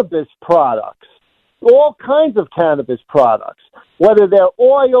cannabis products, all kinds of cannabis products, whether they're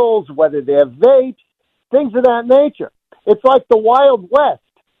oils, whether they're vapes, things of that nature. It's like the Wild West.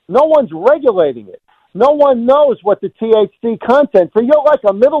 No one's regulating it. No one knows what the THC content. So you're like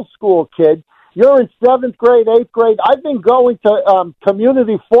a middle school kid. You're in 7th grade, 8th grade. I've been going to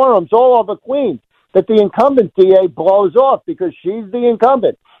community forums all over Queens that the incumbent DA blows off because she's the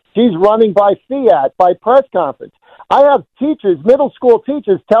incumbent. She's running by fiat, by press conference. I have teachers, middle school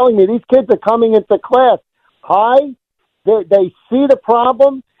teachers, telling me these kids are coming into class high. They see the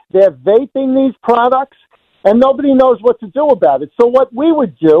problem. They're vaping these products, and nobody knows what to do about it. So what we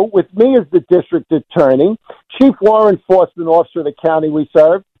would do, with me as the district attorney, chief law enforcement officer of the county we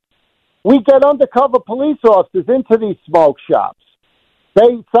serve, we get undercover police officers into these smoke shops.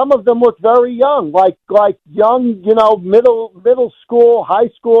 Some of them look very young, like young, middle school, high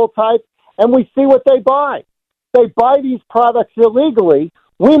school type, and we see what they buy. They buy these products illegally.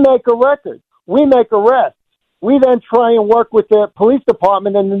 We make a record. We make arrests. We then try and work with the police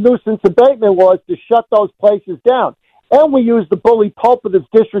department and the nuisance abatement laws to shut those places down. And we use the bully pulpit of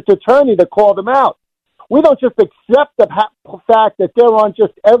district attorney to call them out. We don't just accept the fact that they're on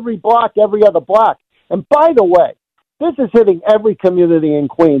just every block, every other block. And by the way, this is hitting every community in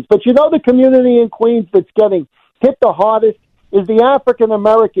Queens. But you know the community in Queens that's getting hit the hardest is the African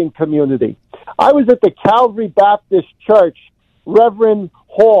American community. I was at the Calvary Baptist Church. Reverend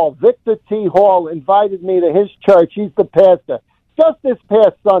Hall, Victor T. Hall, invited me to his church. He's the pastor. Just this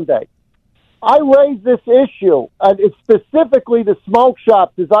past Sunday, I raised this issue, and it's specifically the smoke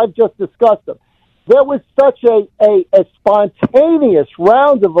shops, as I've just discussed them. There was such a spontaneous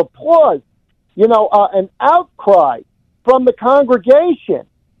round of applause, an outcry from the congregation.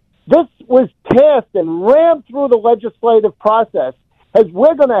 This was passed and rammed through the legislative process as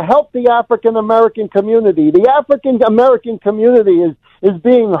we're going to help the African American community. The African American community is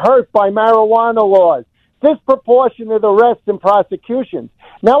being hurt by marijuana laws, disproportionate arrests and prosecutions.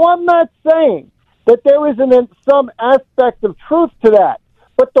 Now, I'm not saying that there isn't some aspect of truth to that,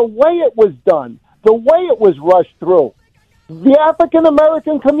 but the way it was done, the way it was rushed through, the African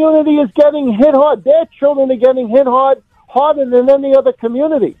American community is getting hit hard. Their children are getting hit harder than any other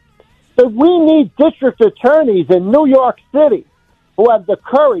community. So we need district attorneys in New York City who have the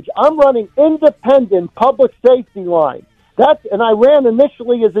courage. I'm running independent public safety line. And I ran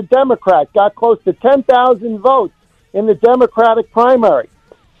initially as a Democrat, got close to 10,000 votes in the Democratic primary.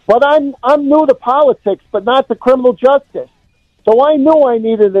 But I'm new to politics, but not to criminal justice. So I knew I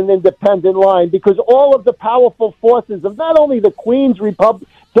needed an independent line because all of the powerful forces of not only the Queens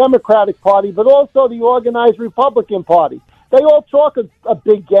Democratic Party, but also the organized Republican Party, they all talk a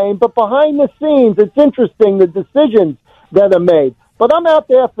big game, but behind the scenes, it's interesting, the decisions that are made. But I'm out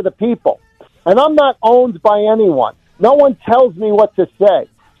there for the people, and I'm not owned by anyone. No one tells me what to say.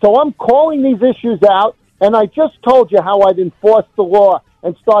 So I'm calling these issues out, and I just told you how I'd enforce the law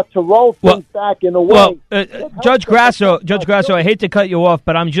and start to roll things back in a way. Judge Grasso, I hate to cut you off,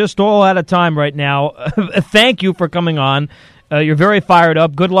 but I'm just all out of time right now. Thank you for coming on. You're very fired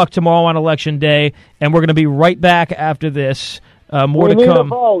up. Good luck tomorrow on Election Day, and we're going to be right back after this. More to come. We need a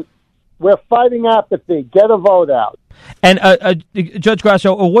vote. We're fighting apathy. Get a vote out. And Judge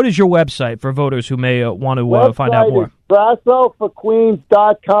Grasso, what is your website for voters who may want to find out more?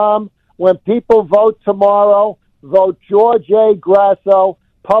 GrassoForQueens.com. When people vote tomorrow, vote George A. Grasso,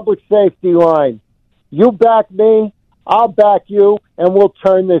 Public Safety Line. You back me, I'll back you, and we'll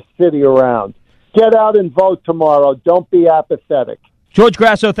turn this city around. Get out and vote tomorrow. Don't be apathetic. George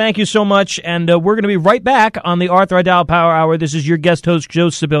Grasso, thank you so much, and we're going to be right back on the Arthur Aidala Power Hour. This is your guest host, Joe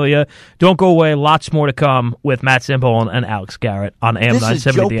Sibilia. Don't go away. Lots more to come with Matt Simple and Alex Garrett on AM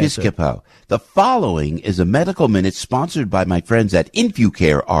 970. This is Joe Piscopo. The following is a medical minute sponsored by my friends at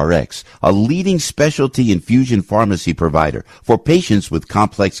InfuCare RX, a leading specialty infusion pharmacy provider for patients with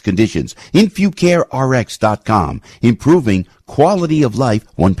complex conditions. InfuCareRx.com, improving quality of life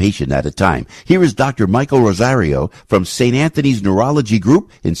one patient at a time. Here is Dr. Michael Rosario from St. Anthony's Neurology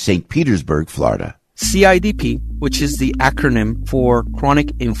Group in St. Petersburg, Florida. CIDP, which is the acronym for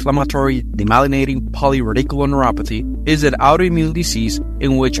Chronic Inflammatory Demyelinating Polyradicular Neuropathy, is an autoimmune disease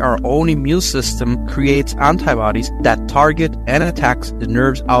in which our own immune system creates antibodies that target and attacks the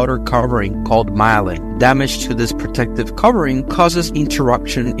nerve's outer covering called myelin. Damage to this protective covering causes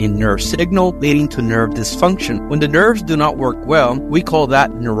interruption in nerve signal, leading to nerve dysfunction. When the nerves do not work well, we call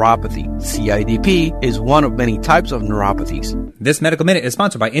that neuropathy. CIDP is one of many types of neuropathies. This medical minute is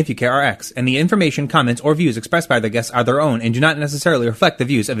sponsored by InfuCare RX, and the information, comments, or views expressed by the guests are their own and do not necessarily reflect the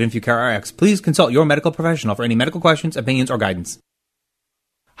views of InfuCare RX. Please consult your medical professional for any medical questions, opinions, or guidance.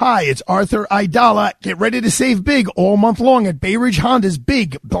 Hi, it's Arthur Aidala. Get ready to save big all month long at Bay Ridge Honda's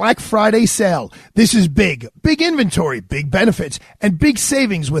big Black Friday sale. This is big. Big inventory, big benefits, and big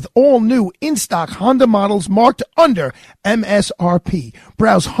savings with all new in-stock Honda models marked under MSRP.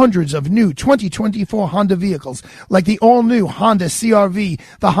 Browse hundreds of new 2024 Honda vehicles like the all-new Honda CR-V,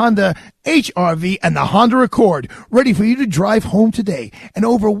 the Honda HR-V, and the Honda Accord, ready for you to drive home today. And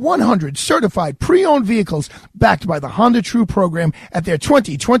over 100 certified pre-owned vehicles backed by the Honda True program at their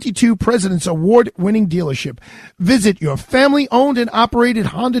 2022 President's Award-winning dealership. Visit your family-owned and operated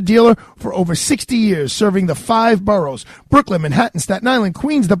Honda dealer for over 60 years, serving the 5 boroughs: Brooklyn, Manhattan, Staten Island,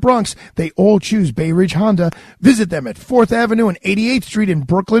 Queens, the Bronx. They all choose Bay Ridge Honda. Visit them at 4th Avenue and 88th Street in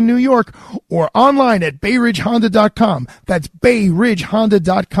Brooklyn, New York, or online at BayRidgeHonda.com. That's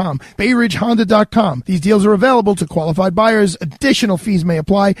BayRidgeHonda.com. BayRidgeHonda.com. These deals are available to qualified buyers. Additional fees may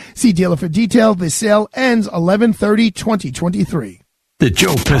apply. See dealer for detail. This sale ends 11/30/2023. The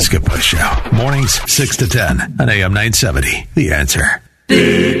Joe Piscopo Show. Mornings 6 to 10 on AM 970. The Answer.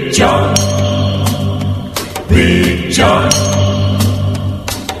 Big John. Big John.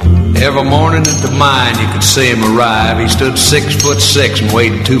 Every morning at the mine you could see him arrive. He stood 6'6" and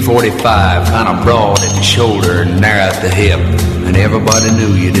weighed 245, kind of broad at the shoulder and narrow at the hip. And everybody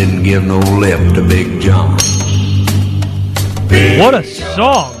knew you didn't give no lip to Big John. What a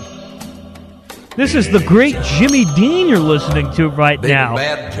song! This is the great Jimmy Dean you're listening to right now.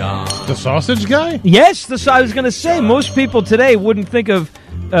 The sausage guy? Yes, I was going to say, most people today wouldn't think of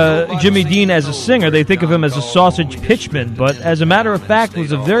Jimmy Dean as a singer. They think of him as a sausage pitchman, but as a matter of fact,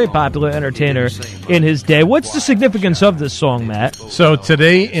 was a very popular entertainer in his day. What's the significance of this song, Matt? So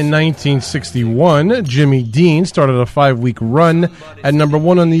today in 1961, Jimmy Dean started a 5-week run at number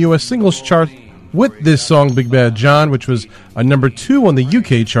 1 on the U.S. singles chart with this song, Big Bad John, which was a number 2 on the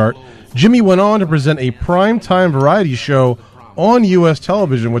UK chart. Jimmy went on to present a primetime variety show on U.S.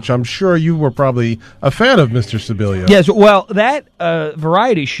 television, which I'm sure you were probably a fan of, Mr. Sibilia. Yes, well, that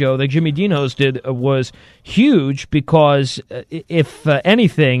variety show that Jimmy Dean hosted was huge because, if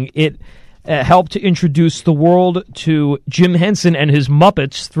anything, it helped to introduce the world to Jim Henson and his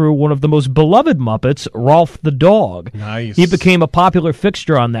Muppets through one of the most beloved Muppets, Rolf the Dog. Nice. He became a popular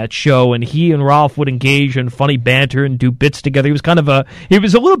fixture on that show, and he and Rolf would engage in funny banter and do bits together. He was he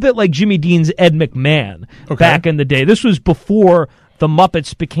was a little bit like Jimmy Dean's Ed McMahon back in the day. This was before the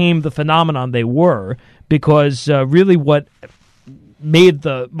Muppets became the phenomenon they were, because really what made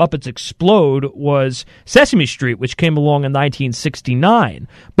the Muppets explode was Sesame Street, which came along in 1969.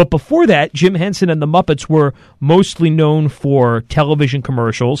 But before that, Jim Henson and the Muppets were mostly known for television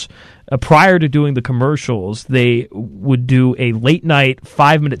commercials. Prior to doing the commercials, they would do a late-night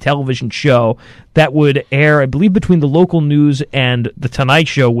 5-minute television show that would air, I believe, between the local news and The Tonight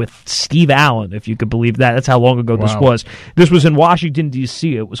Show with Steve Allen, if you could believe that. That's how long ago this was. This was in Washington,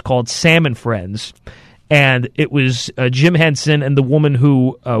 D.C. It was called Sam and Friends. And it was Jim Henson and the woman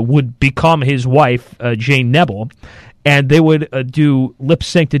who would become his wife, Jane Nebel. And they would do lip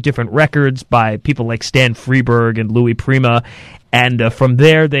sync to different records by people like Stan Freberg and Louis Prima. And from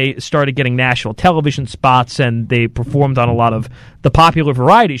there, they started getting national television spots, and they performed on a lot of the popular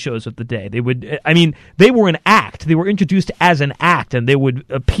variety shows of the day. They were an act. They were introduced as an act, and they would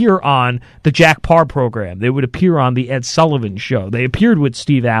appear on the Jack Paar program. They would appear on the Ed Sullivan Show. They appeared with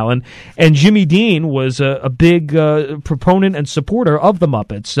Steve Allen, and Jimmy Dean was a big proponent and supporter of the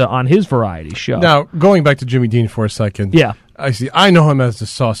Muppets on his variety show. Now, going back to Jimmy Dean for a second. Yeah. I know him as the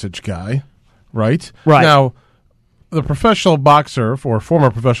sausage guy, right? Right. Now, the professional boxer, or former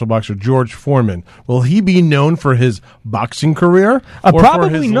professional boxer, George Foreman, will he be known for his boxing career or probably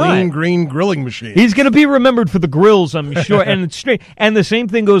for his not. lean green grilling machine? He's going to be remembered for the grills, I'm sure. And it's straight. And the same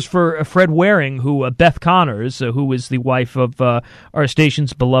thing goes for Fred Waring, who Beth Connors, who is the wife of our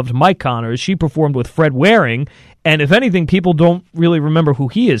station's beloved Mike Connors. She performed with Fred Waring. And if anything, people don't really remember who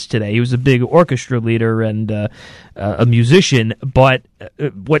he is today. He was a big orchestra leader and a musician, but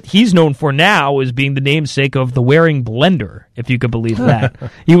what he's known for now is being the namesake of the Waring Blender, if you could believe that.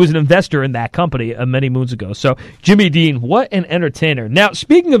 He was an investor in that company many moons ago. So, Jimmy Dean, what an entertainer. Now,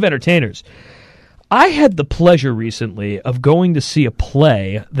 speaking of entertainers, I had the pleasure recently of going to see a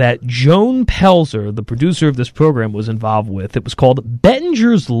play that Joan Pelzer, the producer of this program, was involved with. It was called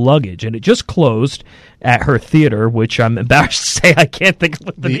Bettinger's Luggage, and it just closed at her theater, which I'm embarrassed to say I can't think of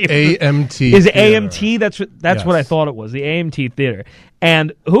what the name AMT. Is it AMT? That's yes. What I thought it was, the AMT Theater.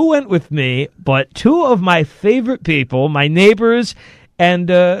 And who went with me but two of my favorite people, my neighbors, and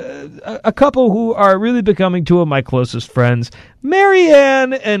a couple who are really becoming two of my closest friends,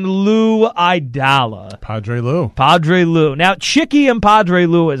 Marianne and Lou Aidala. Padre Lou. Padre Lou. Now, Chicky and Padre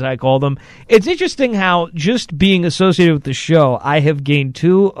Lou, as I call them. It's interesting how just being associated with the show, I have gained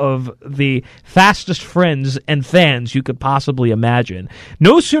two of the fastest friends and fans you could possibly imagine.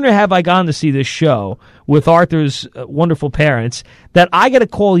 No sooner have I gone to see this show with Arthur's wonderful parents that I got a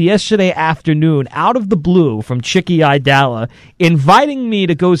call yesterday afternoon out of the blue from Chicky Aidala inviting me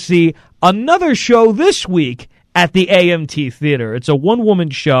to go see another show this week at the AMT Theater. It's a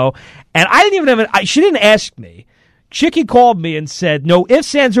one-woman show, and I didn't even have she didn't ask me. Chicky called me and said, no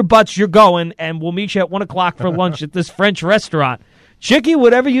ifs, ands, or buts, you're going, and we'll meet you at 1 o'clock for lunch at this French restaurant. Chicky,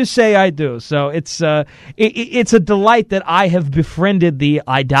 whatever you say, I do. So it's a delight that I have befriended the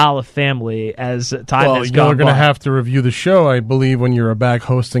Aidala family as time has gone by. You're going to have to review the show, I believe, when you're back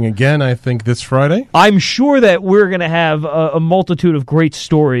hosting again, I think, this Friday. I'm sure that we're going to have a multitude of great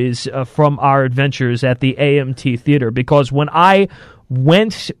stories from our adventures at the AMT Theater, because when I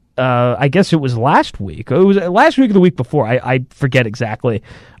went... I guess it was last week. It was last week or the week before. I forget exactly.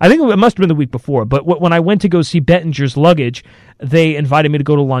 I think it must have been the week before. But when I went to go see Bettinger's Luggage, they invited me to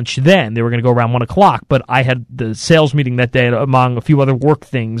go to lunch then. They were going to go around 1 o'clock, but I had the sales meeting that day among a few other work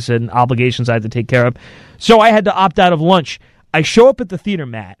things and obligations I had to take care of. So I had to opt out of lunch. I show up at the theater,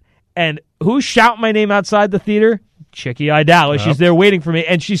 Matt, and who's shouting my name outside the theater? Chicky Aidala. She's there waiting for me,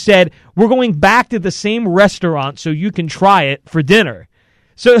 and she said, we're going back to the same restaurant so you can try it for dinner.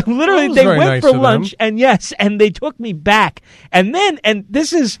 So literally they went for lunch, and they took me back. And then, and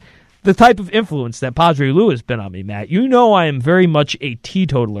this is the type of influence that Padre Lou has been on me, Matt. You know I am very much a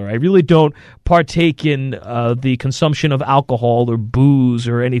teetotaler. I really don't partake in the consumption of alcohol or booze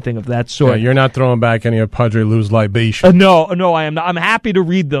or anything of that sort. Yeah, you're not throwing back any of Padre Lou's libations. No, I am not. I'm happy to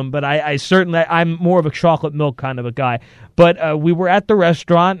read them, but I'm more of a chocolate milk kind of a guy. But we were at the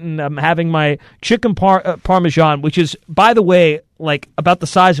restaurant, and I'm having my chicken parmesan, which is, by the way, like about the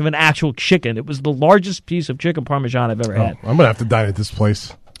size of an actual chicken. It was the largest piece of chicken parmesan I've ever had. I'm going to have to dine at this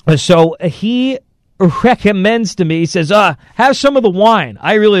place. So he recommends to me, he says, have some of the wine.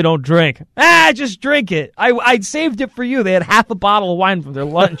 I really don't drink. Just drink it. I saved it for you. They had half a bottle of wine from their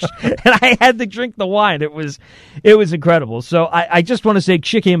lunch, and I had to drink the wine. It was incredible. So I just want to say,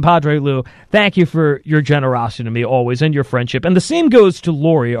 Chicky and Padre Lou, thank you for your generosity to me always and your friendship. And the same goes to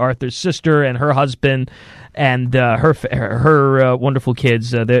Lori, Arthur's sister, and her husband, and her wonderful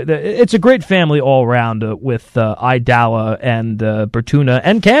kids. It's a great family all around with Aidala and Bertuna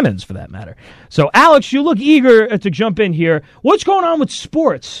and Kamens, for that matter. So, Alex, you look eager to jump in here. What's going on with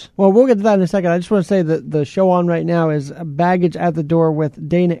sports? Well, we'll get to that in a second. I just want to say that the show on right now is Baggage at the Door with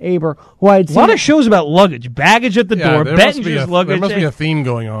Dana Aber, who I had seen. A lot of shows about luggage. Baggage at the door. Bettinger's luggage. There must be a theme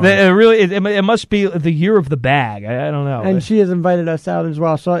going on. It must be the year of the bag. I don't know. And she has invited us out as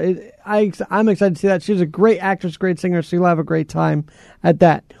well. So I'm excited to see that. She's a great actress, great singer, so you'll have a great time at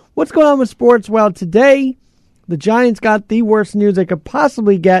that. What's going on with sports? Well, today, the Giants got the worst news they could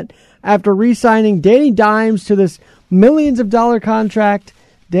possibly get after re-signing Danny Dimes to this millions of dollar contract.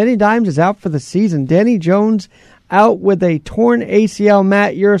 Danny Dimes is out for the season. Danny Jones out with a torn ACL.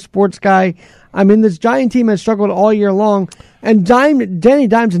 Matt, you're a sports guy. I mean, this Giant team has struggled all year long, and Danny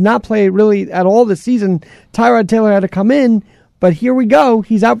Dimes did not play really at all this season. Tyrod Taylor had to come in, but here we go.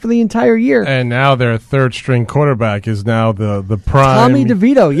 He's out for the entire year. And now their third-string quarterback is now the prime Tommy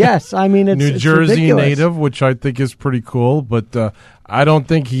DeVito, yes. I mean, it's New Jersey ridiculous. native, which I think is pretty cool, but I don't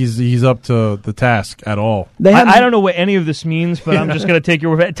think he's up to the task at all. I don't know what any of this means, but I'm just going to take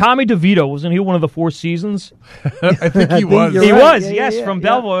your word. Tommy DeVito, wasn't he one of the Four Seasons? I think he was. He was, yes, from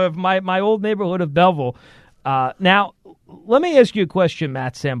Belleville, my old neighborhood of Belleville. Now, let me ask you a question,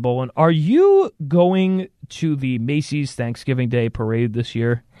 Matt Sambolin. Are you going to the Macy's Thanksgiving Day Parade this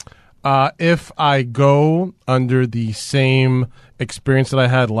year? If I go under the same experience that I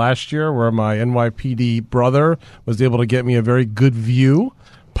had last year, where my NYPD brother was able to get me a very good view,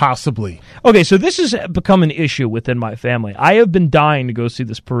 possibly. Okay, so this has become an issue within my family. I have been dying to go see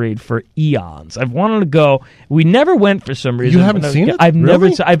this parade for eons. I've wanted to go. We never went for some reason. You haven't seen it? I've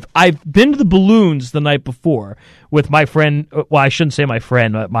Really? I've been to the balloons the night before with my friend. Well, I shouldn't say my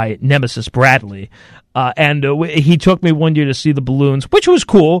friend, my nemesis Bradley, and he took me one year to see the balloons, which was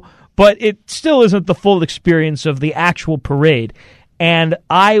cool. But it still isn't the full experience of the actual parade. And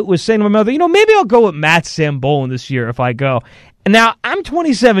I was saying to my mother, maybe I'll go with Matt Sambolin this year if I go. And now, I'm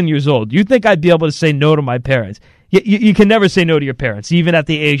 27 years old. You'd think I'd be able to say no to my parents. You can never say no to your parents, even at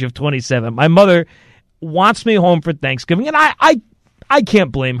the age of 27. My mother wants me home for Thanksgiving, and I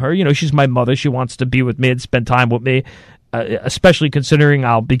can't blame her. She's my mother. She wants to be with me and spend time with me. Especially considering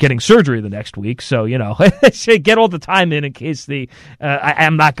I'll be getting surgery the next week. So, get all the time in case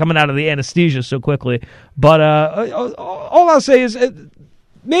I'm not coming out of the anesthesia so quickly. But all I'll say is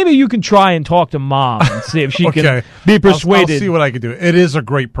maybe you can try and talk to Mom and see if she can be persuaded. I'll see what I can do. It is a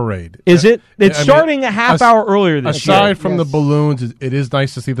great parade. Is it? It's starting a half hour earlier this year. Aside from the balloons, it is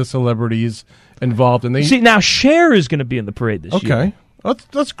nice to see the celebrities involved. See, now Cher is going to be in the parade this year. Okay.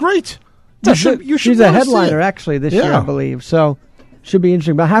 That's great. She's a headliner actually this year, I believe. So should be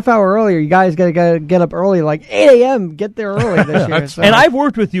interesting. But a half hour earlier, you guys got to get up early, like 8 a.m. Get there early this year. So. And I've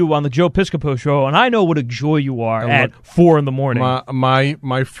worked with you on the Joe Piscopo show, and I know what a joy you are at 4 in the morning. My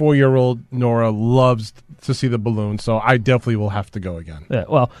 4-year-old Nora loves to see the balloon, so I definitely will have to go again. Yeah,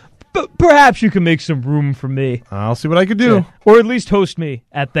 well, perhaps you can make some room for me. I'll see what I can do. Yeah. Or at least host me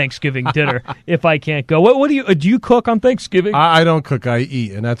at Thanksgiving dinner if I can't go. What do you cook on Thanksgiving? I don't cook, I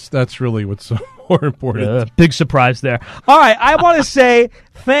eat, and that's really what's more important. Big surprise there. All right, I want to say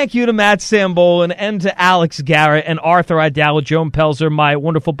thank you to Matt Sambolin and to Alex Garrett and Arthur Aidala, Joan Pelzer, my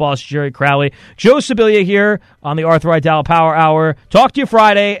wonderful boss, Jerry Crowley. Joe Sibilia here on the Arthur Aidala Power Hour. Talk to you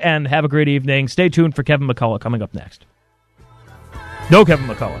Friday, and have a great evening. Stay tuned for Kevin McCullough coming up next. No Kevin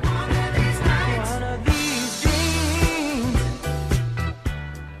McCullough.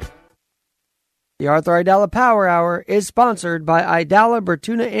 The Arthur Aidala Power Hour is sponsored by Aidala,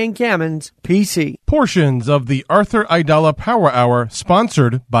 Bertuna, and Kamens, PC. Portions of the Arthur Aidala Power Hour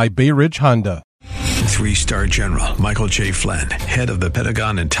sponsored by Bay Ridge Honda. Three-star General Michael J. Flynn, head of the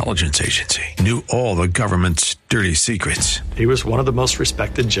Pentagon Intelligence Agency, knew all the government's dirty secrets. He was one of the most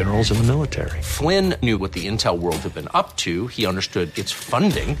respected generals in the military. Flynn knew what the intel world had been up to. He understood its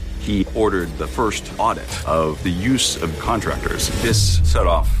funding. He ordered the first audit of the use of contractors. This set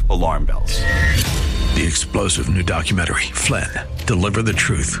off alarm bells. The explosive new documentary, Flynn, Deliver the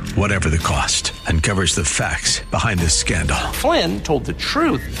Truth, Whatever the Cost, uncovers the facts behind this scandal. Flynn told the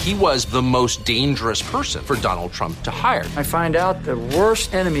truth. He was the most dangerous person for Donald Trump to hire. I find out the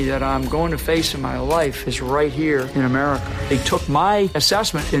worst enemy that I'm going to face in my life is right here in America. They took my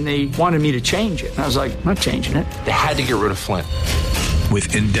assessment and they wanted me to change it. And I was like, I'm not changing it. They had to get rid of Flynn.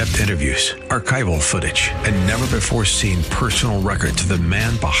 With in-depth interviews, archival footage, and never-before-seen personal records of the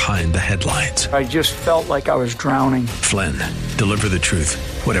man behind the headlines. I just felt like I was drowning. Flynn, Deliver the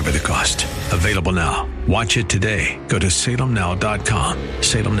Truth, Whatever the Cost. Available now. Watch it today. Go to salemnow.com.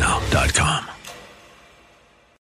 salemnow.com.